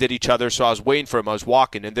of waved at each other, so I was waiting for him. I was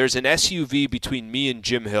walking, and there's an SUV between me and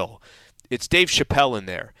Jim Hill. It's Dave Chappelle in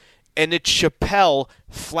there. And it's Chappelle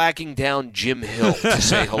flagging down Jim Hill to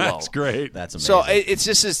say hello. That's great. That's amazing.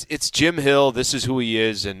 So it's Jim Hill. This is who he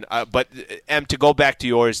is. And but to go back to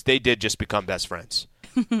yours, they did just become best friends.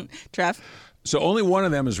 Trev? So only one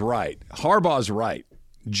of them is right. Harbaugh's right.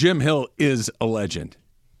 Jim Hill is a legend.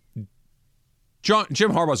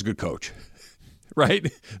 Jim Harbaugh's a good coach. Right?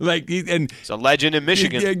 He's a legend in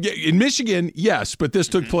Michigan. In Michigan, yes, but this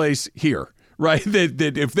took place here. Right,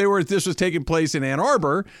 that if this was taking place in Ann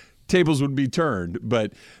Arbor, tables would be turned.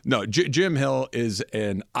 But no, Jim Hill is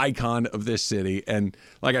an icon of this city. And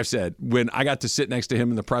like I said, when I got to sit next to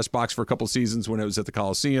him in the press box for a couple seasons when it was at the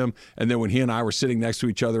Coliseum, and then when he and I were sitting next to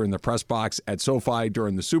each other in the press box at SoFi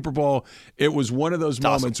during the Super Bowl, it was one of those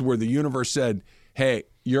moments where the universe said, hey,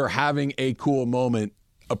 you're having a cool moment.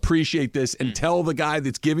 Appreciate this and tell the guy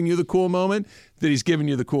that's giving you the cool moment that he's giving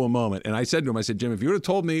you the cool moment. And I said to him, Jim, if you would have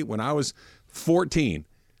told me when I was 14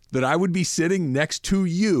 that I would be sitting next to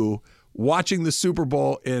you watching the Super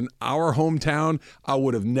Bowl in our hometown, I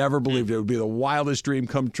would have never believed it. It would be the wildest dream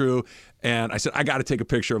come true. And I said, I got to take a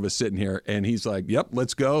picture of us sitting here. And he's like, yep,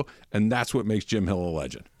 let's go. And that's what makes Jim Hill a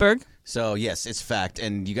legend. Berg? So, yes, it's fact.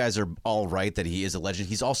 And you guys are all right that he is a legend.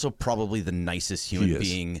 He's also probably the nicest human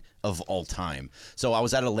being of all time. So I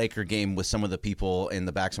was at a Laker game with some of the people in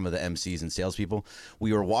the back, some of the MCs and salespeople.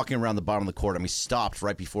 We were walking around the bottom of the court, and we stopped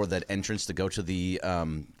right before that entrance to go to the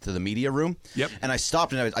media room. Yep. And I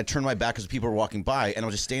stopped, and I turned my back as people were walking by, and I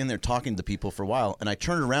was just standing there talking to people for a while. And I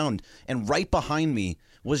turned around, and right behind me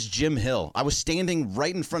was Jim Hill. I was standing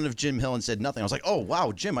right in front of Jim Hill and said nothing. I was like, oh,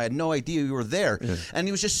 wow, Jim, I had no idea you were there. Yeah. And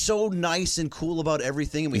he was just so nice and cool about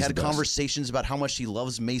everything. And we had conversations about how much he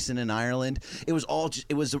loves Mason in Ireland. It was all just,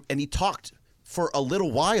 and he talked for a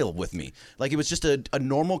little while with me. Like, it was just a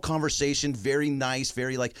normal conversation, very nice,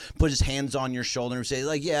 very like put his hands on your shoulder and say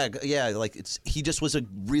like, yeah, like he just was a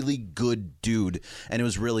really good dude, and it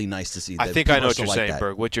was really nice to see that. I think I know what you're saying,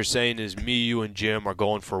 Berg. What you're saying is me, you, and Jim are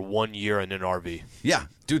going for 1 year in an RV. Yeah,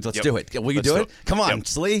 dude, let's do it. Will you do it? Come on,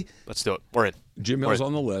 Slee. Let's do it. We're in. Jim Hill's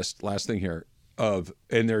on the list. Last thing here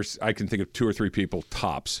and I can think of 2 or 3 people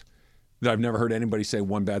tops that I've never heard anybody say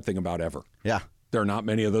one bad thing about ever. Yeah. There are not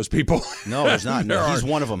many of those people. No, there's not. No, he's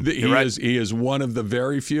one of them. He is one of the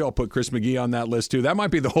very few. I'll put Chris McGee on that list, too. That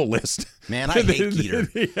might be the whole list. Man, I hate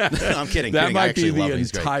Geeter. I'm kidding. That might be the love him.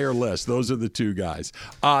 entire list. Those are the 2 guys.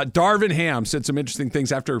 Darvin Ham said some interesting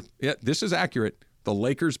things after, this is accurate. The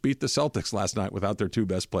Lakers beat the Celtics last night without their 2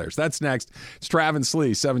 best players. That's next. It's Trav and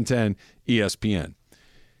Slee, 710 ESPN.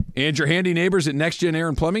 And your handy neighbors at Next Gen Air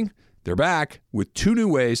and Plumbing, they're back with 2 new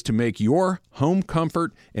ways to make your home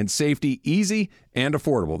comfort and safety easy and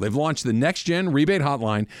affordable. They've launched the Next Gen Rebate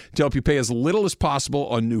Hotline to help you pay as little as possible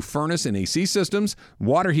on new furnace and AC systems,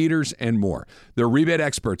 water heaters, and more. Their rebate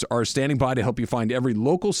experts are standing by to help you find every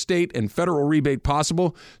local, state, and federal rebate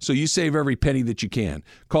possible so you save every penny that you can.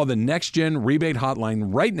 Call the Next Gen Rebate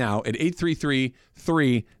Hotline right now at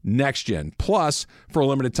 833-3-NEXTGEN. Plus, for a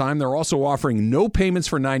limited time, they're also offering no payments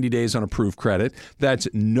for 90 days on approved credit. That's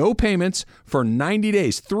no payments for 90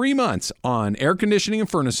 days, 3 months on air conditioning and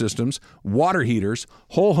furnace systems, water heaters,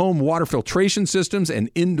 whole home water filtration systems, and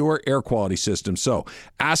indoor air quality systems. So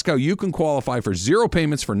ask how you can qualify for 0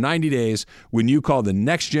 payments for 90 days when you call the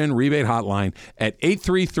Next Gen Rebate Hotline at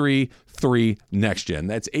 833-3-NEXTGEN.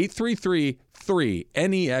 That's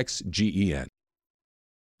 833-3-NEXGEN.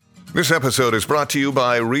 This episode is brought to you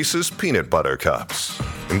by Reese's Peanut Butter Cups.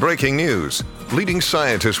 In breaking news, leading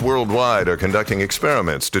scientists worldwide are conducting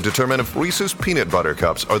experiments to determine if Reese's Peanut Butter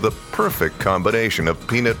Cups are the perfect combination of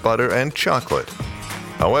peanut butter and chocolate.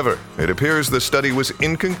 However, it appears the study was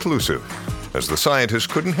inconclusive, as the scientists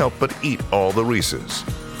couldn't help but eat all the Reese's.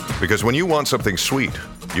 Because when you want something sweet,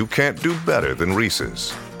 you can't do better than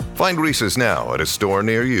Reese's. Find Reese's now at a store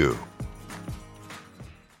near you.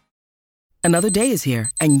 Another day is here,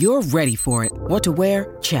 and you're ready for it. What to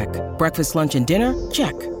wear? Check. Breakfast, lunch, and dinner?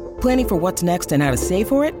 Check. Planning for what's next and how to save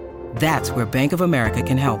for it? That's where Bank of America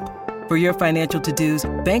can help. For your financial to-dos,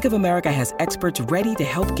 Bank of America has experts ready to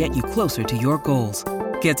help get you closer to your goals.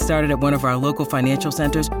 Get started at one of our local financial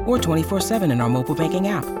centers or 24/7 in our mobile banking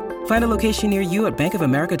app. Find a location near you at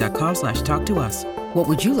bankofamerica.com/talktous. What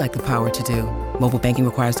would you like the power to do? Mobile banking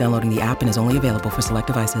requires downloading the app and is only available for select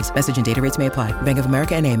devices. Message and data rates may apply. Bank of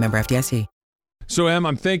America NA, member FDIC. So, Em,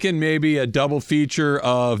 I'm thinking maybe a double feature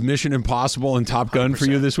of Mission Impossible and Top Gun for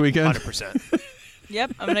you this weekend. 100%.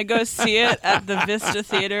 Yep, I'm going to go see it at the Vista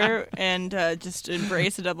Theater and just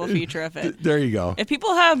embrace a double feature of it. There you go. If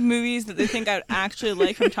people have movies that they think I'd actually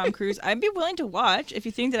like from Tom Cruise, I'd be willing to watch if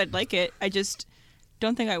you think that I'd like it. I just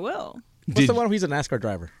don't think I will. What's the one where he's a NASCAR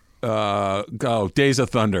driver? Days of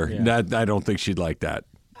Thunder. Yeah. I don't think she'd like that.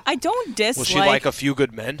 I don't dislike. Will she like A Few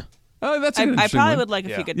Good Men? Oh, that's a good I probably one. would like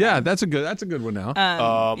A Few Good Yeah, Men. that's a good one now.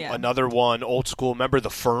 Yeah. Another one, old school. Remember The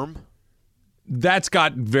Firm? That's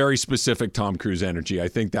got very specific Tom Cruise energy. I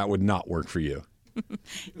think that would not work for you.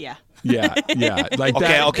 Yeah. Yeah. Like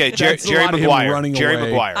that. Okay. That's a Jerry lot of him Maguire. running Jerry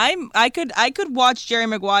away. Maguire. I could watch Jerry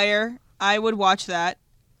Maguire. I would watch that.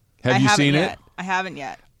 Have you seen yet. it? I haven't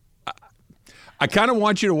yet. I kind of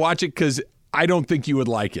want you to watch it because I don't think you would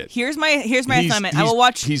like it. Here's my assignment. I will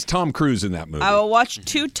watch. He's Tom Cruise in that movie. I will watch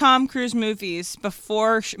 2 Tom Cruise movies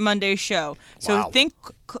before Monday's show. So Wow.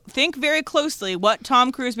 think very closely what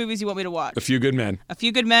Tom Cruise movies you want me to watch. A Few Good Men. A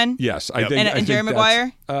Few Good Men. Yes, I think. And I think Jerry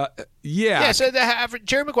Maguire. Yeah. Yeah, so they have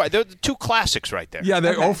Jerry Maguire. They're the 2 classics right there. Yeah.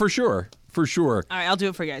 Okay. For sure. All right, I'll do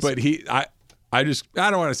it for you guys. But I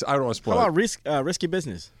don't want to spoil How it. about Risky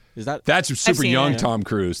Business? Is that That's super seen young it. Tom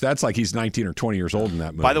Cruise. That's like he's 19 or 20 years old in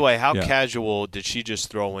that movie. By the way, how Yeah. casual did she just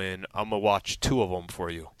throw in, I'm going to watch 2 of them for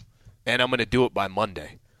you, and I'm going to do it by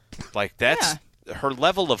Monday? Like, that's her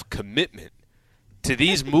level of commitment to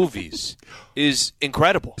these movies is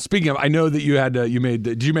incredible. Speaking of, I know that you had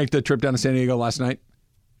did you make the trip down to San Diego last night?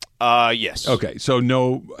 Yes. Okay, so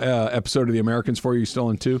no episode of The Americans for you. Still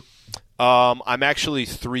in 2? I'm actually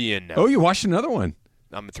 3 in now. Oh, you watched another one.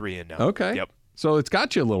 I'm 3 in now. Okay. Yep. So it's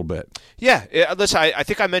got you a little bit. Yeah, listen, I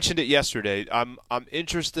think I mentioned it yesterday. I'm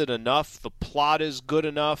interested enough. The plot is good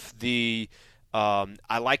enough. I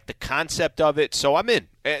like the concept of it, so I'm in.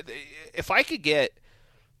 If I could get,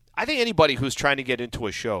 I think anybody who's trying to get into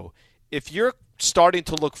a show, if you're starting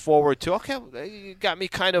to look forward to, okay, you got me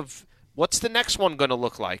kind of, what's the next one going to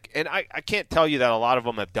look like? And I can't tell you that a lot of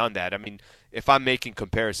them have done that. I mean, if I'm making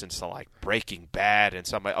comparisons to like Breaking Bad and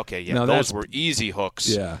something, okay, yeah, those were easy hooks.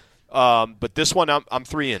 Yeah. But this one, I'm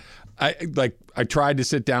 3 in. I tried to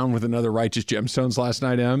sit down with another Righteous Gemstones last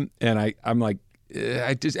night, and I'm like,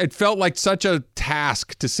 it felt like such a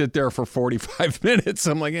task to sit there for 45 minutes.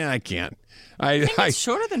 I'm like, I can't. I think it's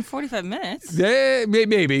shorter than 45 minutes.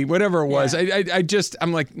 Maybe, whatever it was.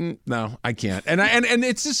 I'm like, no, I can't. And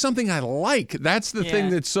it's just something I like. That's the thing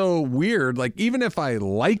that's so weird. Like, even if I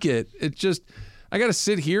like it, it's just, I got to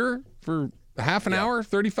sit here for half an hour,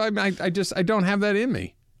 35 minutes. I don't have that in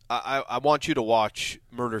me. I want you to watch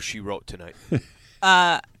Murder, She Wrote tonight.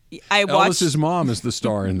 Elvis's mom is the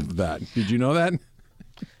star in that. Did you know that?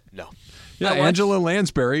 No. Yeah, Angela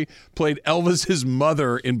Lansbury played Elvis's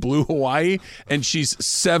mother in Blue Hawaii, and she's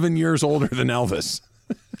 7 years older than Elvis.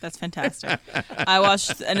 That's fantastic. I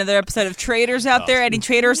watched another episode of Traders out there. Any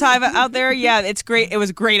Traders out there? Yeah, it's great. It was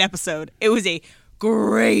a great episode. It was a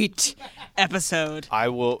great episode.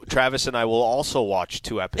 Travis and I will also watch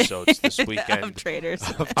 2 episodes this weekend of Traders.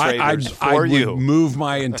 I would move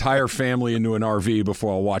my entire family into an RV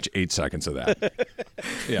before I'll watch 8 seconds of that.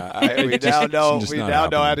 Yeah, we now know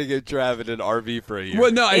how to get Travis an RV for a year.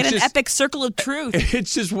 Well, no, it's an epic circle of truth.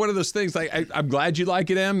 It's just one of those things. Like I'm glad you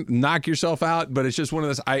like it, Em. Knock yourself out, but it's just one of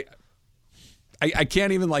those. I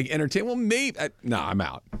can't even like entertain. Well, maybe I'm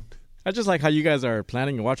out. I just like how you guys are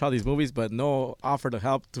planning to watch all these movies, but no offer to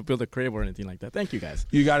help to build a crib or anything like that. Thank you, guys.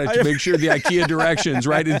 You got to make sure the IKEA directions,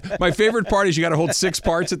 right? My favorite part is you got to hold 6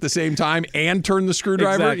 parts at the same time and turn the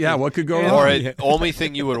screwdriver. Exactly. Yeah, what could go wrong? Or the only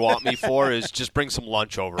thing you would want me for is just bring some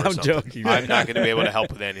lunch over or something. Joking. I'm not going to be able to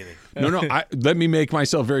help with anything. No. Let me make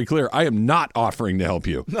myself very clear. I am not offering to help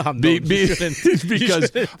you. No,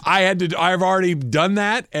 because I've already done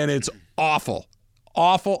that, and it's awful.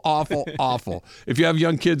 Awful, awful, awful. If you have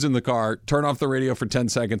young kids in the car, turn off the radio for 10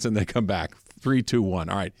 seconds and they come back. 3, 2, 1.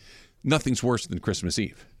 All right. Nothing's worse than Christmas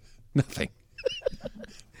Eve. Nothing.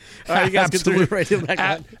 All right, you guys can turn the radio back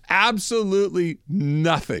on. Absolutely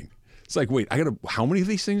nothing. It's like, wait, how many of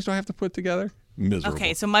these things do I have to put together? Miserable.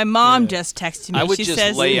 Okay, so my mom just texted me. I would she just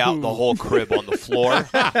says, lay out the whole crib on the floor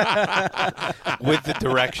with the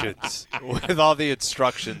directions, with all the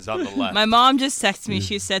instructions on the left. My mom just texted me.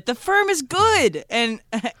 She said, The Firm is good and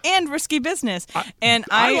Risky Business.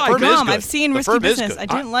 I've seen Risky Business. I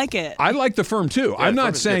didn't like it. I like The Firm, too. I'm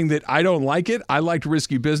not saying that I don't like it. I liked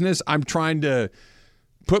Risky Business. I'm trying to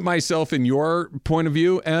put myself in your point of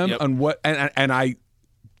view, Em, on what, and I...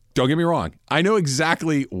 Don't get me wrong. I know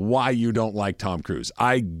exactly why you don't like Tom Cruise.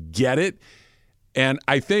 I get it. And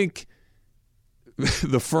I think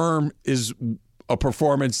The Firm is a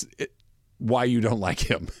performance why you don't like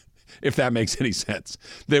him, if that makes any sense.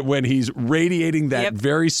 That when he's radiating that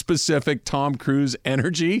very specific Tom Cruise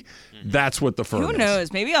energy, that's what The Firm is. Who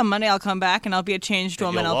knows? Maybe on Monday I'll come back and I'll be a changed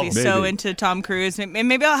woman. I'll be so into Tom Cruise.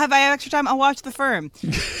 Maybe I'll have extra time. I'll watch The Firm.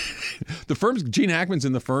 The Firm's Gene Hackman's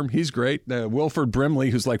in The Firm. He's great. Wilford Brimley,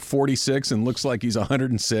 who's like 46 and looks like he's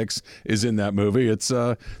 106, is in that movie. It's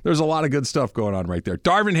there's a lot of good stuff going on right there.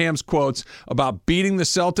 Darvin Ham's quotes about beating the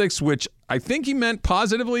Celtics, which I think he meant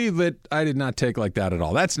positively, that I did not take like that at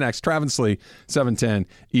all. That's next. Travis Lee, 710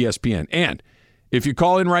 ESPN. And if you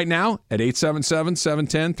call in right now at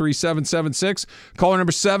 877-710-3776, caller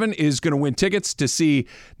number 7 is going to win tickets to see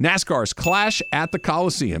NASCAR's Clash at the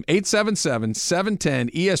Coliseum.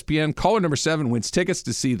 877-710-ESPN. Caller number 7 wins tickets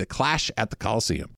to see the Clash at the Coliseum.